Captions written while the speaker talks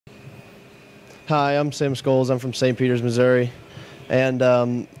Hi, I'm Sam Scoles. I'm from St. Peters, Missouri.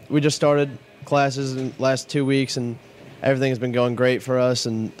 And we just started classes in the last 2 weeks, and everything has been going great for us.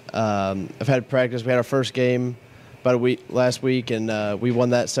 And I've had practice. We had our first game about a week last week, and we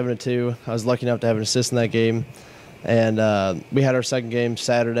won that 7-2. I was lucky enough to have an assist in that game. And we had our second game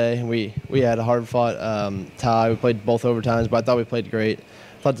Saturday, and we had a hard-fought tie. We played both overtimes, but I thought we played great.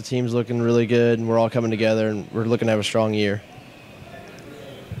 I thought the team's looking really good, and we're all coming together, and we're looking to have a strong year.